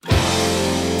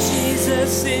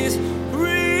Jesus is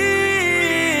real.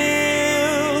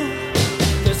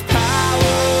 There's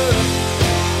power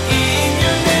in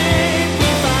your name. We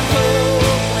find hope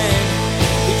when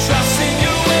we trust in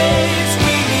your ways.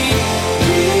 We need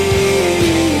real.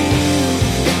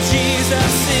 And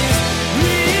Jesus is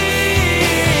real.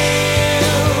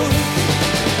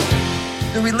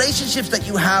 The relationships that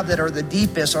you have that are the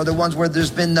deepest are the ones where there's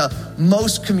been the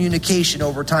most communication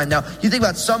over time. Now, you think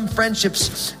about some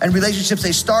friendships and relationships,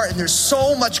 they start and there's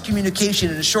so much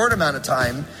communication in a short amount of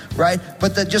time, right?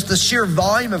 But just the sheer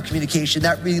volume of communication,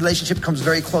 that relationship comes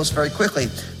very close very quickly.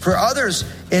 For others,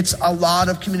 it's a lot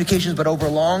of communications, but over a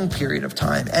long period of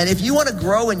time. And if you want to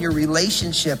grow in your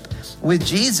relationship with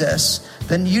Jesus,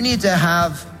 then you need to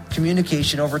have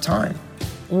communication over time.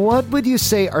 What would you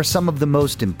say are some of the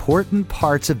most important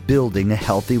parts of building a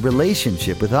healthy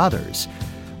relationship with others?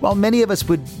 While many of us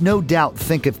would no doubt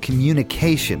think of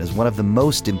communication as one of the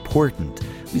most important,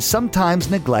 we sometimes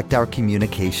neglect our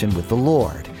communication with the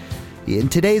Lord. In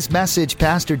today's message,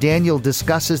 Pastor Daniel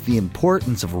discusses the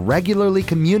importance of regularly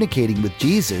communicating with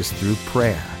Jesus through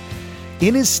prayer.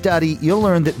 In his study, you'll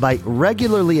learn that by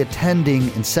regularly attending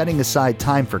and setting aside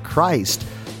time for Christ,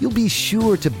 you'll be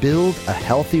sure to build a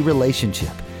healthy relationship.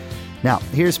 Now,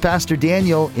 here's Pastor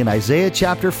Daniel in Isaiah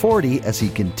chapter 40 as he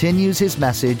continues his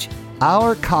message,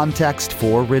 Our Context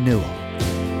for Renewal.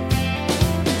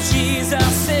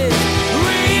 Jesus is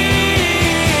real.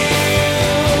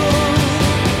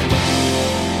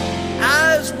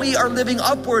 As we are living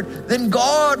upward, then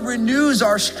God renews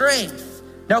our strength.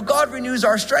 Now, God renews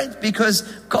our strength because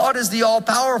God is the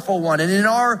all-powerful one. And in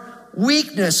our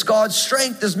weakness, God's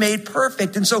strength is made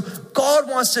perfect. And so God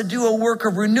wants to do a work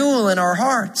of renewal in our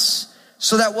hearts.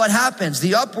 So that what happens?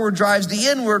 The upward drives the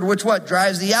inward, which what?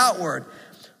 Drives the outward.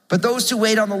 But those who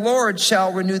wait on the Lord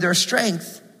shall renew their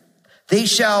strength. They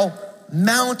shall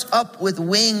mount up with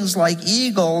wings like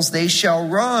eagles. They shall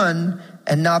run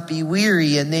and not be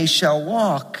weary, and they shall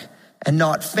walk and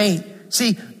not faint.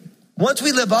 See, once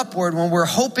we live upward, when we're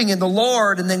hoping in the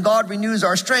Lord and then God renews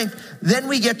our strength, then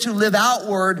we get to live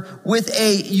outward with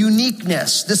a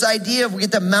uniqueness. This idea of we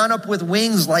get to mount up with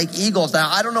wings like eagles. Now,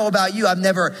 I don't know about you. I've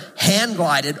never hand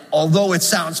glided, although it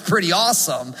sounds pretty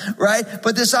awesome, right?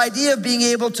 But this idea of being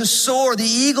able to soar, the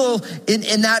eagle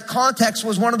in that context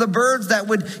was one of the birds that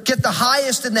would get the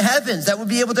highest in the heavens, that would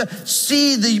be able to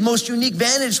see the most unique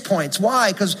vantage points.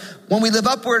 Why? Because when we live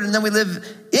upward and then we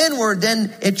live inward,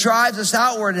 then it drives us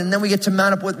outward, and then we get to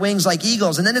mount up with wings like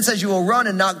eagles. And then it says you will run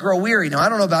and not grow weary. Now, I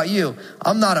don't know about you.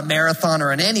 I'm not a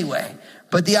marathoner in any way.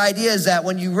 But the idea is that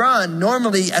when you run,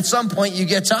 normally at some point you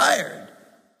get tired.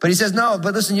 But he says, no,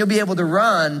 but listen, you'll be able to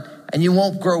run and you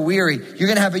won't grow weary. You're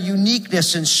going to have a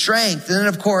uniqueness and strength. And then,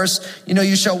 of course,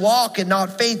 you shall walk and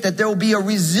not faint, that there will be a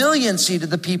resiliency to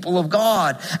the people of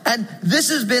God. And this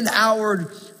has been our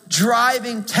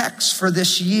driving text for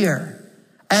this year.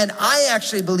 And I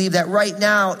actually believe that right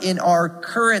now in our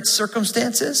current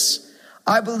circumstances,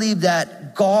 I believe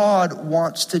that God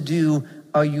wants to do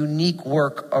a unique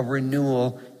work of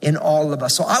renewal in all of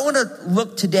us. So I want to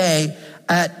look today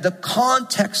at the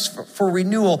context for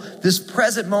renewal, this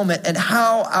present moment, and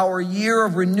how our year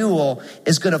of renewal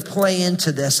is going to play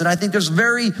into this. And I think there's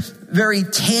very, very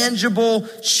tangible,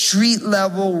 street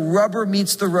level, rubber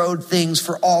meets the road things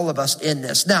for all of us in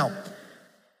this. Now,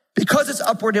 because it's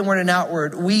upward, inward, and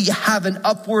outward, we have an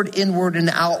upward, inward, and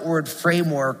outward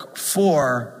framework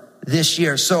for this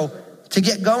year. So to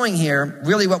get going here,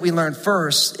 really what we learned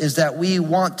first is that we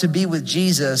want to be with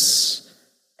Jesus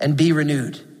and be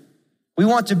renewed. We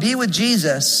want to be with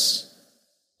Jesus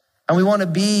and we want to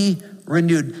be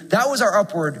renewed. That was our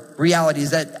upward reality,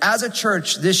 is that as a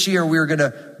church this year, we were going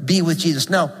to be with Jesus.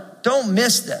 Now, don't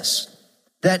miss this,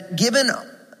 that given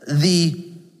the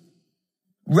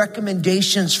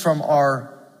recommendations from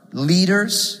our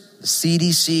leaders, the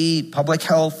CDC, public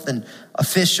health, and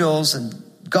officials and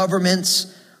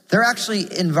governments, they're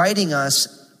actually inviting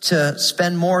us to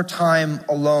spend more time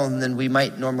alone than we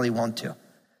might normally want to.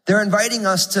 They're inviting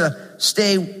us to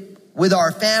stay with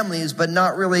our families, but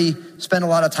not really spend a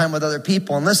lot of time with other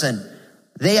people. And listen,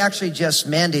 they actually just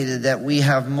mandated that we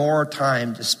have more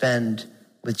time to spend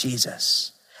with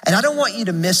Jesus. And I don't want you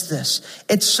to miss this.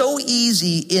 It's so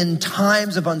easy in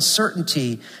times of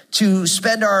uncertainty to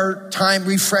spend our time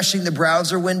refreshing the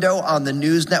browser window on the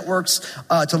news networks,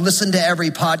 to listen to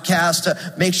every podcast,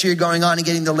 to make sure you're going on and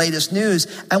getting the latest news.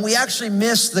 And we actually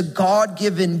miss the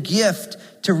God-given gift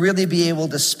to really be able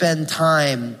to spend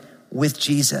time with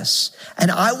Jesus.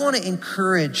 And I want to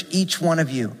encourage each one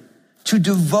of you to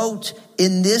devote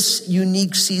in this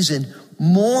unique season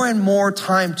more and more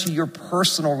time to your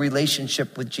personal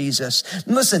relationship with Jesus.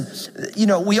 And listen,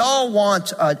 we all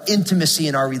want intimacy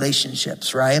in our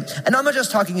relationships, right? And I'm not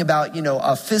just talking about,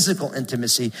 a physical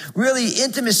intimacy. Really,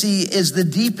 intimacy is the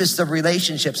deepest of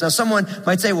relationships. Now, someone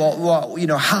might say, well,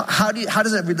 how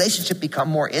does a relationship become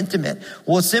more intimate?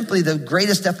 Well, simply the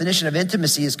greatest definition of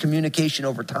intimacy is communication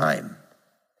over time.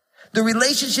 The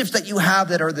relationships that you have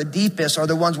that are the deepest are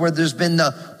the ones where there's been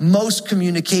the most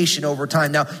communication over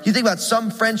time. Now, you think about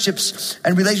some friendships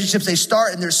and relationships, they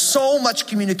start and there's so much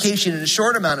communication in a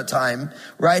short amount of time,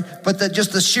 right? But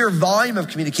just the sheer volume of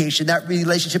communication, that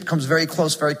relationship comes very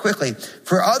close very quickly.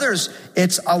 For others,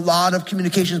 it's a lot of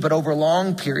communications, but over a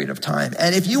long period of time.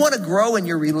 And if you want to grow in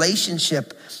your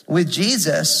relationship with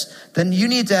Jesus, then you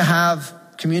need to have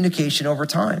communication over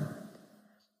time.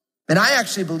 And I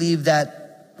actually believe that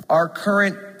our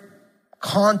current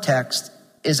context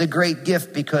is a great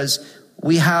gift because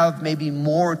we have maybe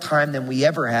more time than we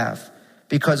ever have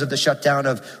because of the shutdown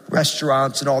of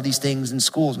restaurants and all these things in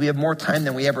schools. We have more time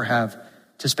than we ever have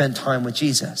to spend time with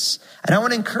Jesus. And I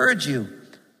want to encourage you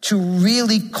to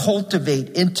really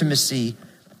cultivate intimacy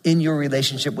in your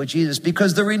relationship with Jesus,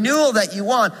 because the renewal that you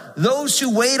want, those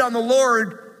who wait on the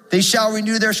Lord, they shall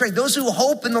renew their strength. Those who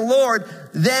hope in the Lord,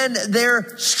 then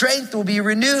their strength will be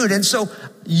renewed. And so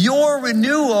your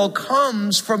renewal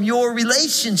comes from your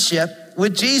relationship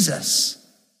with Jesus.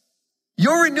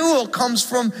 Your renewal comes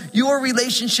from your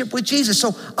relationship with Jesus.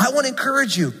 So I want to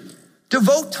encourage you,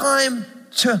 devote time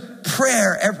to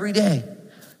prayer every day.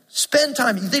 Spend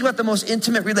time. You think about the most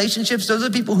intimate relationships. Those are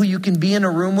the people who you can be in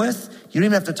a room with. You don't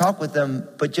even have to talk with them,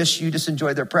 but you just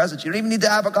enjoy their presence. You don't even need to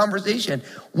have a conversation.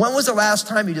 When was the last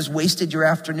time you just wasted your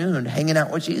afternoon hanging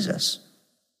out with Jesus?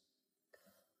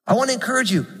 I want to encourage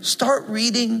you, start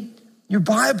reading your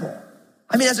Bible.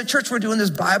 As a church, we're doing this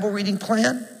Bible reading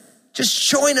plan. Just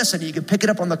join us in it. You can pick it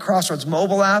up on the Crossroads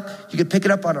mobile app. You can pick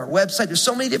it up on our website. There's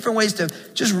so many different ways to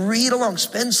just read along,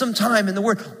 spend some time in the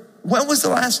Word. When was the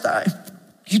last time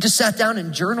you just sat down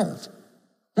and journaled?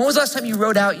 When was the last time you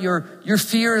wrote out your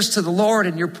fears to the Lord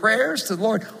and your prayers to the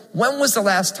Lord? When was the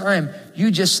last time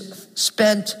you just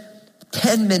spent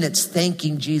 10 minutes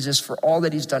thanking Jesus for all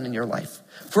that he's done in your life,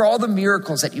 for all the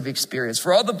miracles that you've experienced,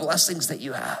 for all the blessings that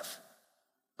you have?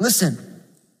 Listen,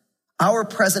 our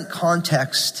present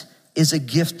context is a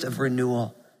gift of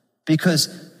renewal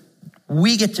because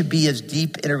we get to be as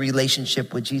deep in a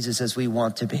relationship with Jesus as we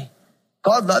want to be.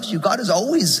 God loves you. God is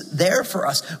always there for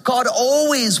us. God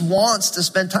always wants to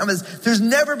spend time with us. There's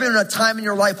never been a time in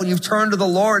your life when you've turned to the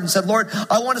Lord and said, Lord,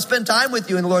 I want to spend time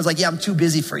with you. And the Lord's like, yeah, I'm too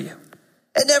busy for you.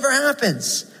 It never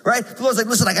happens, right? The Lord's like,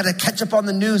 listen, I got to catch up on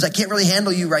the news. I can't really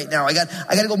handle you right now. I got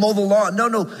to go mow the lawn.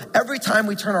 No. Every time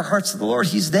we turn our hearts to the Lord,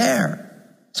 he's there.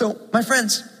 So my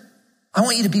friends, I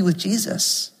want you to be with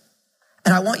Jesus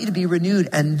and I want you to be renewed.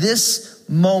 And this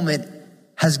moment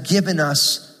has given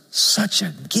us such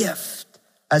a gift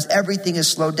as everything is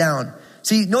slowed down.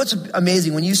 See, you know what's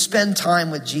amazing? When you spend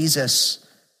time with Jesus,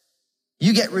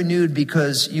 you get renewed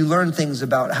because you learn things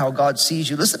about how God sees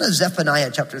you. Listen to Zephaniah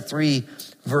chapter 3,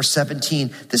 verse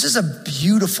 17. This is a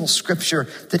beautiful scripture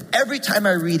that every time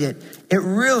I read it, it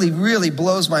really, really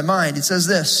blows my mind. It says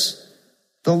this: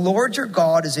 the Lord your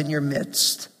God is in your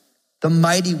midst. The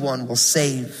mighty one will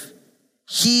save.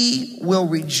 He will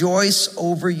rejoice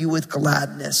over you with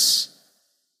gladness.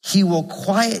 He will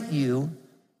quiet you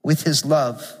with his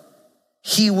love.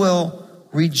 He will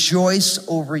rejoice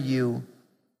over you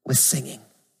with singing.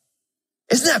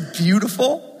 Isn't that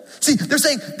beautiful? See, they're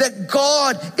saying that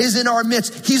God is in our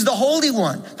midst. He's the Holy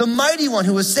One, the Mighty One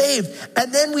who was saved.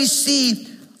 And then we see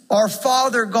our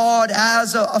Father God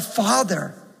as a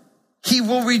Father. He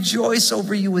will rejoice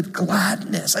over you with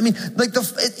gladness. You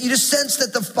just sense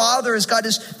that the Father has got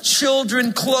his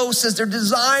children close as they're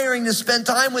desiring to spend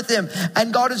time with him.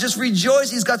 And God is just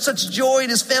rejoicing. He's got such joy in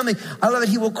his family. I love it.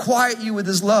 He will quiet you with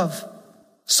his love.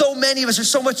 So many of us, there's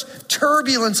so much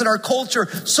turbulence in our culture,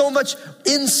 so much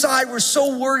inside. We're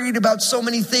so worried about so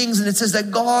many things. And it says that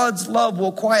God's love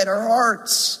will quiet our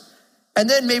hearts. And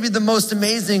then maybe the most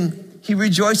amazing, he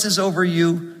rejoices over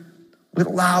you with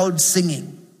loud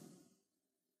singing.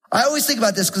 I always think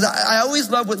about this because I always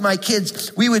love with my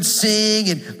kids, we would sing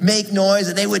and make noise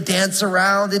and they would dance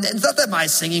around. And it's not that my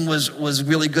singing was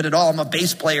really good at all. I'm a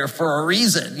bass player for a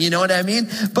reason. You know what I mean?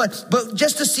 But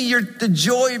just to see the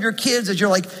joy of your kids as you're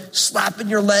like slapping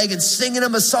your leg and singing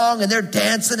them a song and they're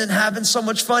dancing and having so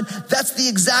much fun. That's the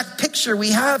exact picture we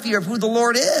have here of who the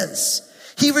Lord is.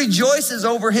 He rejoices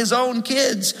over his own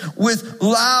kids with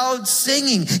loud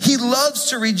singing. He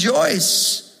loves to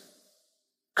rejoice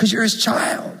because you're his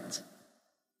child.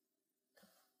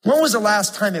 When was the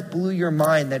last time it blew your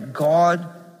mind that God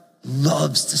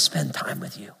loves to spend time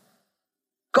with you.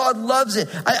 God loves it.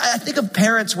 I think of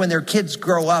parents when their kids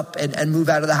grow up and move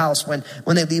out of the house, when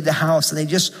they leave the house and they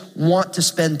just want to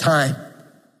spend time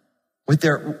with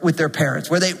their parents,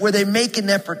 where they make an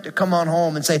effort to come on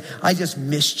home and say, I just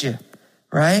missed you,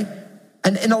 right?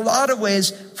 And in a lot of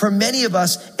ways, for many of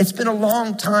us, it's been a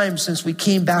long time since we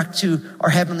came back to our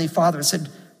Heavenly Father and said,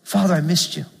 Father, I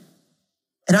missed you.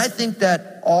 And I think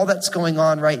that all that's going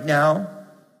on right now,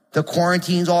 the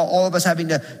quarantines, all of us having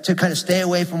to kind of stay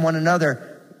away from one another,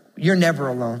 you're never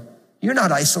alone. You're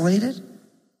not isolated.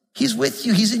 He's with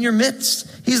you. He's in your midst.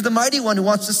 He's the mighty one who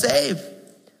wants to save.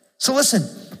 So listen,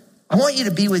 I want you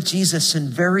to be with Jesus in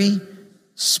very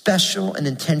special and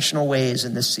intentional ways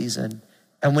in this season.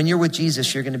 And when you're with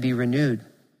Jesus, you're going to be renewed.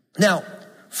 Now,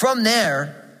 from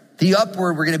there, the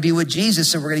upward, we're going to be with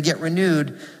Jesus and we're going to get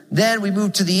renewed. Then we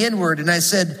move to the inward. And I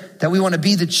said that we want to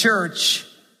be the church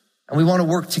and we want to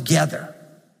work together.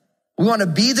 We want to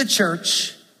be the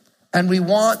church and we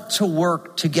want to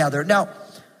work together. Now,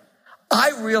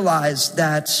 I realize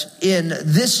that in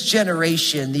this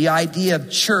generation, the idea of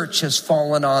church has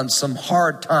fallen on some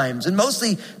hard times, and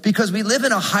mostly because we live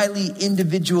in a highly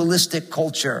individualistic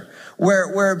culture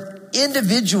where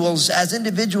individuals, as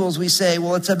individuals, we say,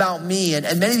 well, it's about me.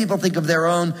 And many people think of their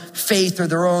own faith or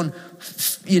their own,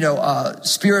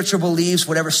 spiritual beliefs,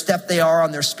 whatever step they are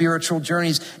on their spiritual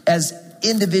journeys, as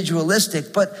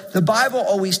individualistic. But the Bible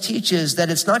always teaches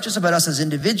that it's not just about us as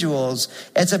individuals,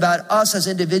 it's about us as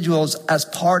individuals as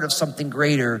part of something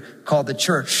greater called the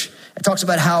church. It talks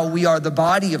about how we are the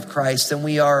body of Christ and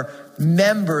we are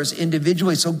members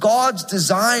individually. So God's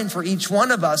design for each one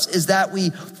of us is that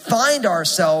we find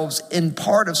ourselves in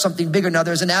part of something bigger. Now,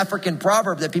 there's an African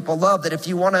proverb that people love, that if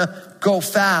you want to go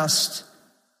fast,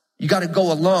 you got to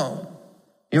go alone,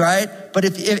 right? But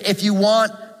if you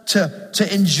want to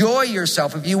enjoy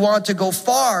yourself, if you want to go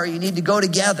far, you need to go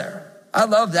together. I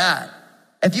love that.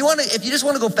 If you just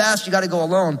want to go fast, you got to go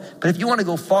alone. But if you want to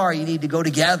go far, you need to go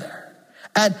together.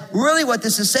 And really what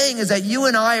this is saying is that you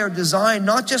and I are designed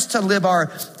not just to live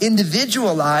our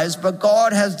individual lives, but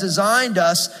God has designed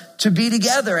us to be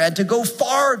together and to go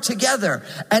far together.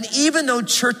 And even though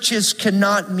churches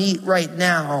cannot meet right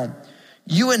now,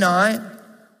 you and I,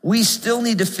 we still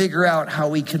need to figure out how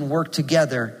we can work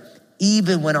together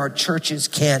even when our churches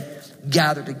can't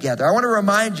gather together. I want to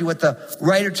remind you what the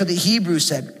writer to the Hebrews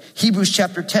said. Hebrews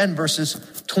chapter 10,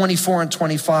 verses 24 and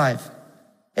 25.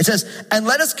 It says, and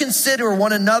let us consider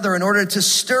one another in order to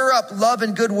stir up love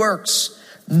and good works,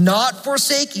 not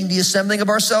forsaking the assembling of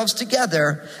ourselves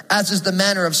together, as is the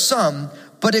manner of some,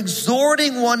 but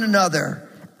exhorting one another,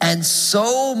 and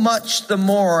so much the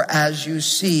more as you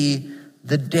see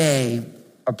the day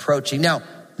approaching. Now,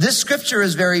 this scripture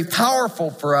is very powerful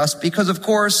for us because, of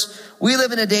course, we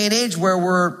live in a day and age where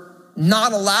we're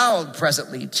not allowed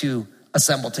presently to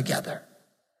assemble together.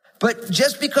 But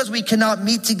just because we cannot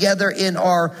meet together in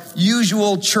our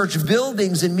usual church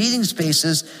buildings and meeting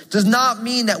spaces does not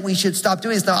mean that we should stop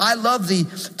doing this. Now, I love the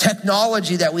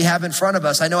technology that we have in front of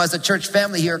us. I know as a church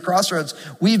family here at Crossroads,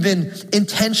 we've been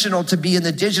intentional to be in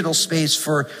the digital space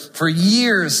for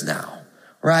years now,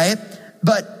 right?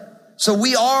 But so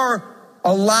we are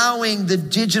allowing the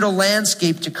digital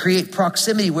landscape to create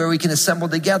proximity where we can assemble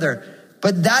together.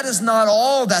 But that is not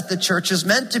all that the church is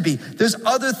meant to be. There's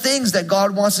other things that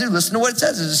God wants to do. Listen to what it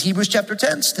says. This is Hebrews chapter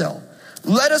 10 still.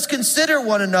 Let us consider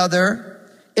one another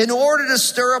in order to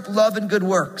stir up love and good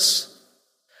works.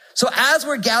 So as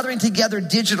we're gathering together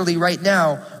digitally right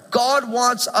now, God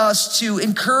wants us to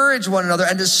encourage one another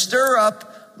and to stir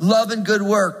up love and good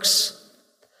works.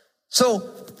 So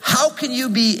how can you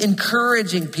be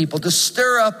encouraging people to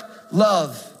stir up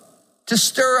love, to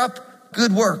stir up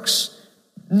good works?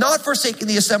 Not forsaking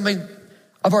the assembling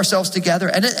of ourselves together.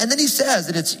 And then he says,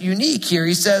 and it's unique here,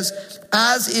 he says,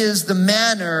 as is the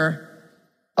manner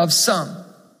of some.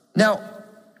 Now,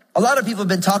 a lot of people have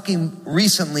been talking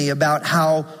recently about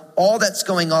how all that's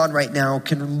going on right now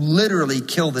can literally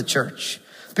kill the church.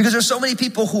 Because there's so many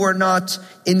people who are not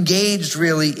engaged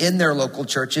really in their local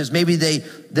churches. Maybe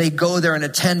they go there and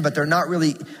attend, but they're not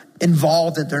really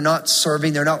involved, and they're not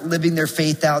serving, they're not living their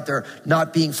faith out, they're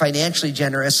not being financially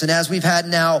generous. And as we've had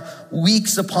now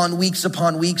weeks upon weeks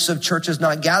upon weeks of churches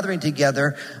not gathering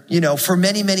together, for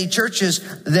many, many churches,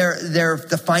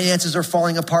 the finances are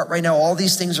falling apart right now. All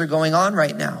these things are going on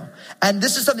right now. And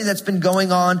this is something that's been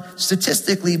going on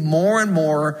statistically more and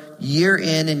more year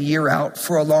in and year out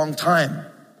for a long time.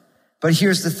 But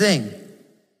here's the thing.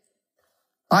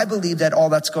 I believe that all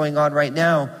that's going on right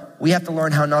now, we have to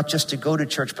learn how not just to go to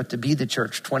church, but to be the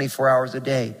church 24 hours a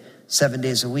day, 7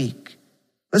 days a week.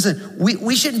 Listen,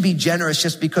 we shouldn't be generous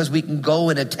just because we can go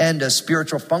and attend a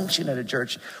spiritual function at a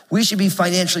church. We should be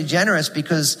financially generous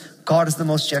because God is the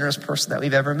most generous person that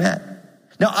we've ever met.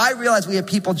 Now, I realize we have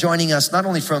people joining us not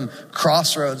only from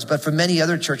Crossroads, but from many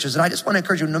other churches. And I just want to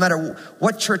encourage you, no matter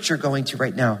what church you're going to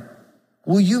right now,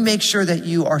 will you make sure that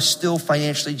you are still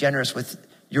financially generous with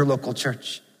your local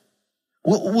church?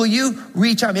 Will you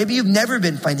reach out? Maybe you've never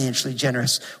been financially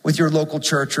generous with your local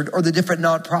church or the different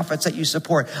nonprofits that you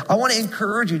support. I want to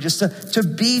encourage you just to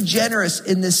be generous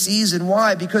in this season.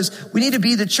 Why? Because we need to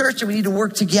be the church and we need to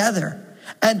work together.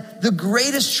 And the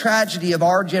greatest tragedy of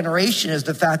our generation is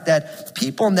the fact that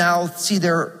people now see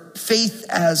their faith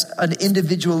as an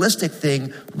individualistic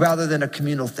thing rather than a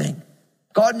communal thing.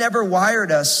 God never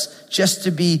wired us just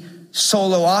to be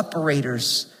solo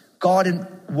operators. God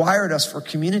wired us for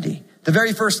community. The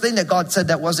very first thing that God said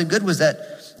that wasn't good was that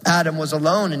Adam was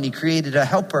alone and he created a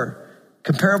helper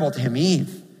comparable to him,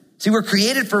 Eve. See, we're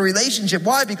created for relationship.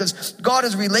 Why? Because God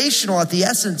is relational at the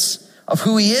essence of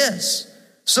who he is.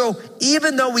 So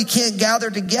even though we can't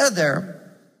gather together,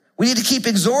 we need to keep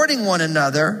exhorting one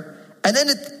another. And then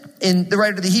in the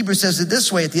writer of the Hebrews says it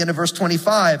this way at the end of verse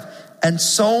 25, and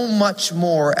so much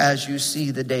more as you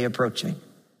see the day approaching.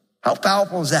 How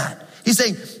powerful is that? He's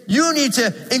saying you need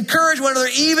to encourage one another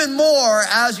even more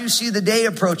as you see the day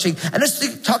approaching. And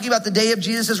let's talking about the day of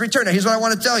Jesus' return. Now, here's what I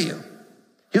want to tell you.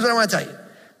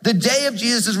 The day of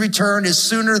Jesus' return is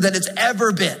sooner than it's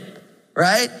ever been,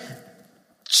 right?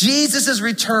 Jesus'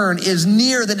 return is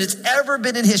nearer than it's ever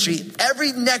been in history.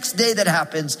 Every next day that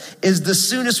happens is the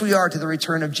soonest we are to the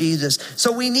return of Jesus.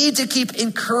 So we need to keep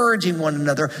encouraging one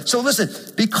another. So listen,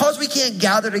 because we can't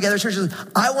gather together churches,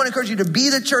 I want to encourage you to be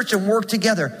the church and work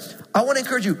together. I want to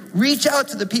encourage you, reach out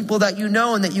to the people that you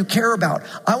know and that you care about.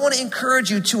 I want to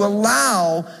encourage you to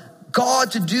allow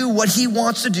God to do what he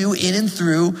wants to do in and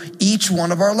through each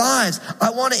one of our lives. I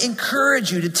want to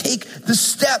encourage you to take the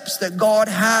steps that God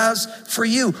has for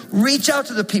you. Reach out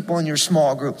to the people in your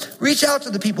small group. Reach out to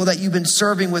the people that you've been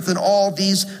serving with in all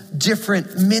these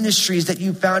different ministries that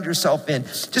you found yourself in.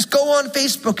 Just go on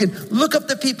Facebook and look up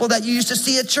the people that you used to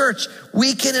see at church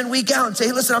week in and week out and say,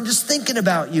 hey, listen, I'm just thinking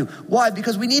about you. Why?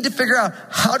 Because we need to figure out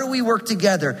how do we work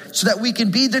together so that we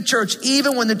can be the church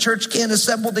even when the church can't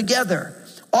assemble together.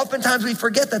 Oftentimes we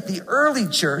forget that the early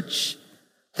church,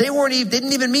 they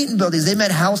didn't even meet in buildings. They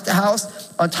met house to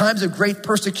house on times of great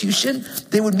persecution.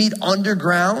 They would meet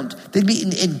underground. They'd meet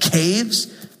in caves,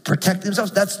 protect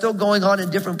themselves. That's still going on in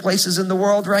different places in the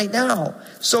world right now.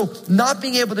 So not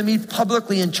being able to meet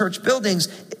publicly in church buildings,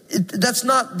 that's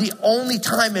not the only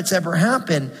time it's ever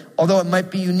happened, although it might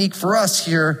be unique for us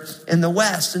here in the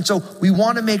West. And so we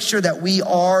want to make sure that we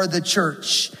are the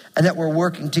church and that we're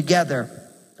working together.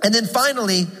 And then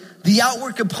finally, the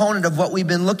outward component of what we've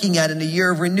been looking at in the year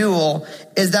of renewal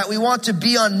is that we want to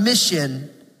be on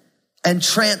mission and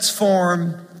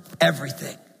transform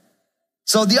everything.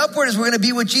 So the upward is we're going to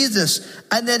be with Jesus,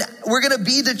 and then we're going to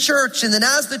be the church. And then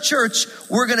as the church,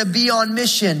 we're going to be on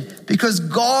mission because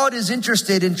God is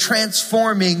interested in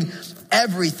transforming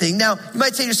everything. Now, you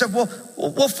might say to yourself, well,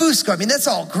 Fusco, I mean, that's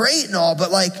all great and all,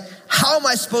 but like, how am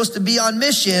I supposed to be on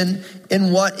mission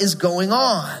in what is going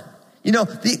on? You know,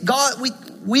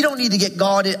 we don't need to get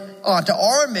God onto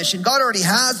our mission. God already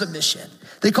has a mission.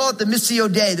 They call it the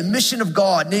Missio Dei, the mission of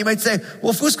God. And you might say,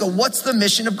 well, Fusco, what's the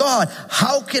mission of God?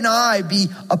 How can I be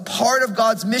a part of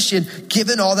God's mission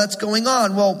given all that's going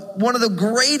on? Well, one of the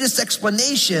greatest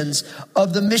explanations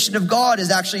of the mission of God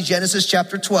is actually Genesis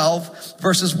chapter 12,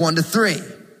 verses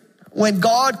 1-3. When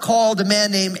God called a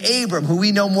man named Abram, who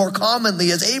we know more commonly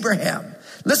as Abraham.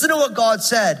 Listen to what God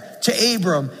said to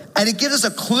Abram, and it gives us a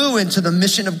clue into the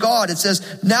mission of God. It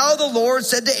says, now the Lord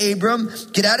said to Abram,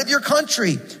 get out of your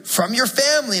country, from your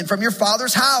family, and from your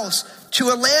father's house, to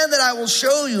a land that I will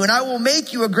show you, and I will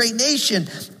make you a great nation.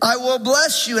 I will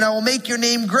bless you, and I will make your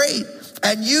name great,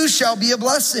 and you shall be a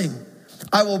blessing.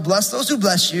 I will bless those who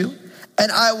bless you,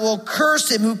 and I will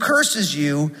curse him who curses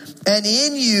you, and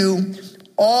in you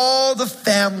all the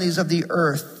families of the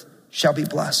earth shall be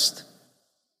blessed.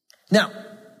 Now,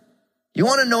 you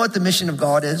want to know what the mission of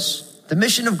God is? The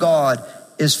mission of God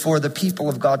is for the people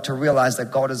of God to realize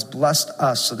that God has blessed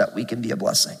us so that we can be a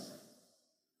blessing.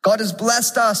 God has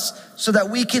blessed us so that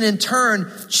we can in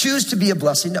turn choose to be a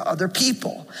blessing to other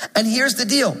people. And here's the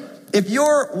deal. If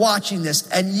you're watching this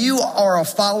and you are a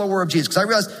follower of Jesus, because I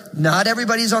realize not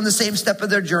everybody's on the same step of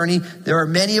their journey. There are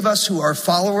many of us who are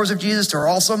followers of Jesus. There are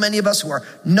also many of us who are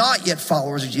not yet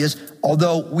followers of Jesus,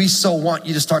 although we so want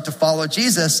you to start to follow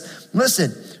Jesus.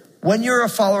 Listen, when you're a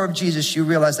follower of Jesus, you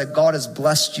realize that God has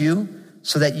blessed you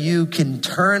so that you can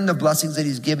turn the blessings that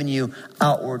he's given you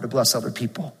outward to bless other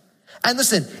people. And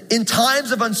listen, in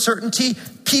times of uncertainty,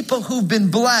 people who've been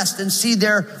blessed and see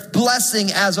their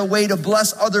blessing as a way to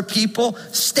bless other people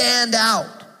stand out.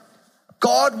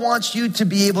 God wants you to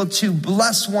be able to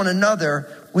bless one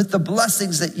another with the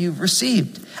blessings that you've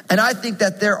received. And I think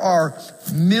that there are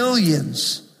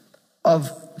millions of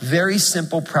very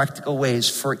simple, practical ways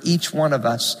for each one of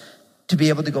us to be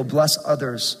able to go bless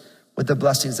others with the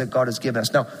blessings that God has given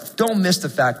us. Now, don't miss the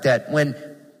fact that when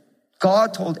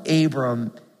God told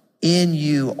Abram, in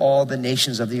you all the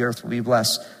nations of the earth will be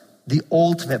blessed, the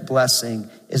ultimate blessing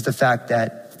is the fact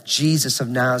that Jesus of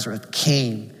Nazareth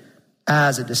came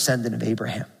as a descendant of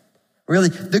Abraham. Really,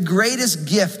 the greatest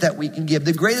gift that we can give,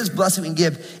 the greatest blessing we can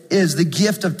give is the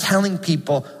gift of telling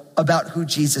people about who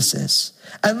Jesus is.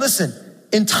 And listen,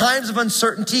 in times of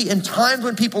uncertainty, in times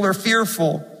when people are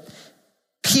fearful,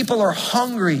 people are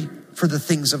hungry for the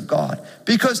things of God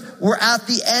because we're at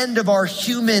the end of our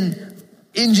human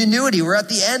ingenuity. We're at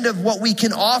the end of what we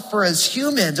can offer as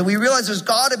humans, and we realize there's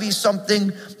got to be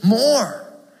something more.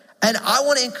 And I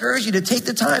want to encourage you to take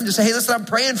the time to say, hey, listen, I'm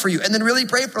praying for you, and then really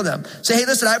pray for them. Say, hey,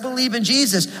 listen, I believe in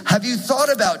Jesus. Have you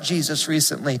thought about Jesus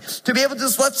recently? To be able to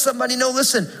just let somebody know,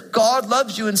 listen, God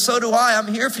loves you, and so do I.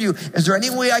 I'm here for you. Is there any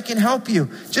way I can help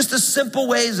you? Just the simple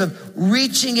ways of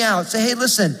reaching out. Say, hey,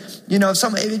 listen, you know,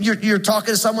 if you're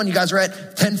talking to someone, you guys are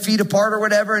at 10 feet apart or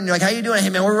whatever, and you're like, how you doing? Hey,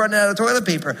 man, we're running out of toilet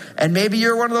paper. And maybe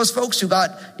you're one of those folks who got,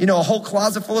 you know, a whole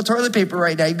closet full of toilet paper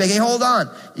right now. You'd be like, hey, hold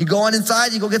on. You go on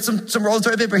inside, you go get some rolls of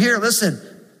toilet paper. Here, listen,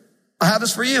 I have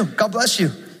this for you. God bless you.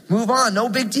 Move on. No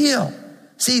big deal.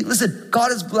 See, listen,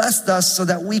 God has blessed us so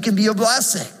that we can be a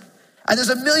blessing. And there's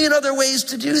a million other ways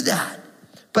to do that.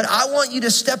 But I want you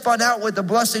to step on out with the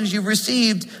blessings you've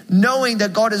received, knowing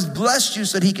that God has blessed you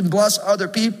so that he can bless other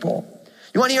people.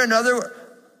 You want to hear another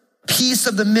piece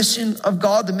of the mission of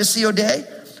God, the Missio Dei?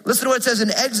 Listen to what it says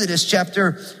in Exodus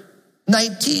chapter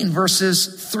 19,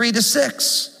 verses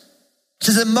 3-6. It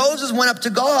says that Moses went up to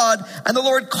God, and the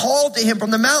Lord called to him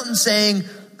from the mountain, saying,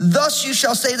 thus you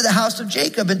shall say to the house of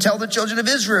Jacob and tell the children of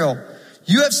Israel,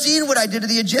 you have seen what I did to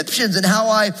the Egyptians and how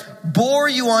I bore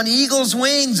you on eagle's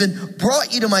wings and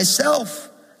brought you to myself.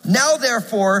 Now,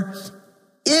 therefore,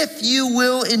 if you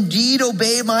will indeed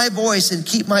obey my voice and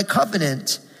keep my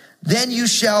covenant, then you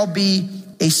shall be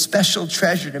a special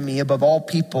treasure to me above all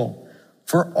people,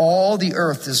 for all the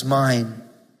earth is mine.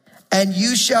 And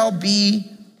you shall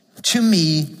be to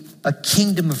me a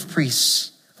kingdom of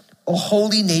priests, a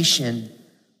holy nation.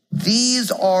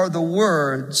 These are the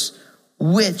words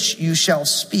which you shall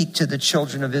speak to the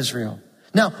children of Israel.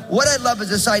 Now, what I love is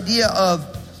this idea of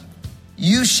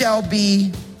you shall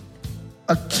be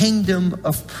a kingdom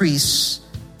of priests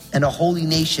and a holy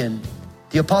nation.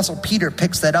 The Apostle Peter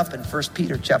picks that up in 1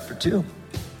 Peter chapter 2.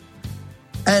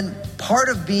 And part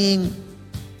of being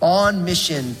on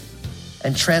mission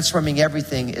and transforming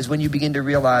everything is when you begin to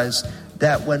realize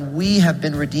that when we have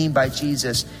been redeemed by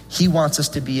Jesus, he wants us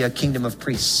to be a kingdom of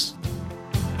priests.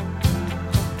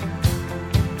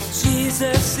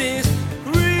 Jesus is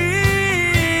real.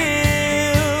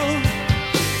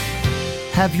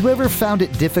 Have you ever found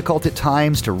it difficult at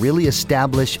times to really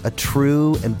establish a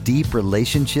true and deep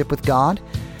relationship with God?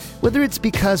 Whether it's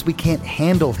because we can't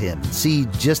handle him, see,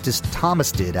 just as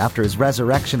Thomas did after his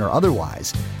resurrection or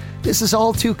otherwise, this is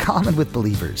all too common with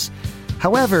believers.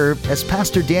 However, as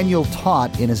Pastor Daniel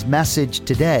taught in his message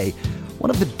today, one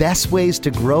of the best ways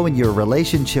to grow in your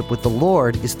relationship with the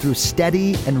Lord is through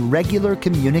steady and regular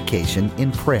communication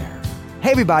in prayer.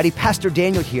 Hey everybody, Pastor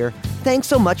Daniel here. Thanks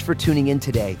so much for tuning in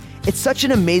today. It's such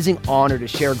an amazing honor to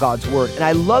share God's Word, and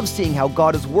I love seeing how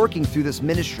God is working through this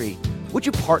ministry. Would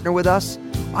you partner with us?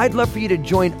 I'd love for you to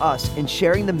join us in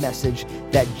sharing the message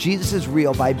that Jesus is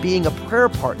real by being a prayer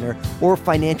partner or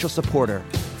financial supporter.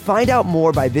 Find out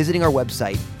more by visiting our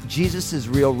website,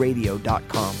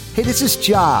 JesusIsRealRadio.com. Hey, this is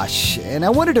Josh, and I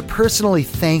wanted to personally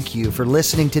thank you for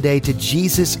listening today to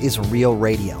Jesus is Real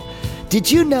Radio. Did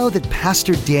you know that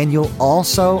Pastor Daniel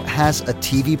also has a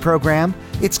TV program?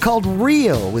 It's called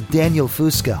Real with Daniel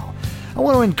Fusco. I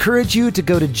want to encourage you to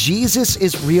go to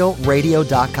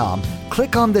JesusIsRealRadio.com,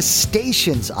 click on the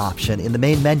Stations option in the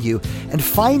main menu, and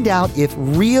find out if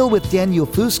Real with Daniel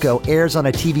Fusco airs on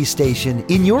a TV station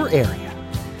in your area.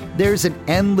 There's an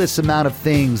endless amount of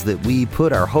things that we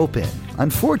put our hope in.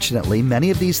 Unfortunately, many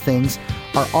of these things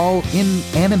are all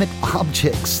inanimate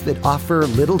objects that offer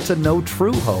little to no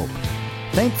true hope.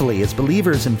 Thankfully, as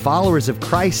believers and followers of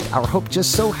Christ, our hope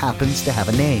just so happens to have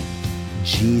a name: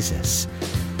 Jesus.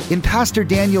 In Pastor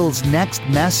Daniel's next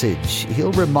message,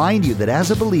 he'll remind you that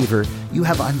as a believer, you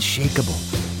have unshakable,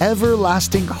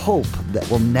 everlasting hope that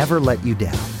will never let you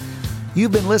down.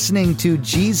 You've been listening to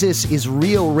Jesus is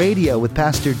Real Radio with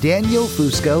Pastor Daniel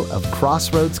Fusco of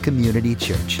Crossroads Community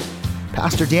Church.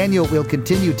 Pastor Daniel will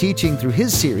continue teaching through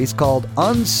his series called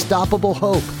Unstoppable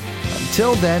Hope.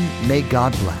 Until then, may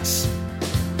God bless.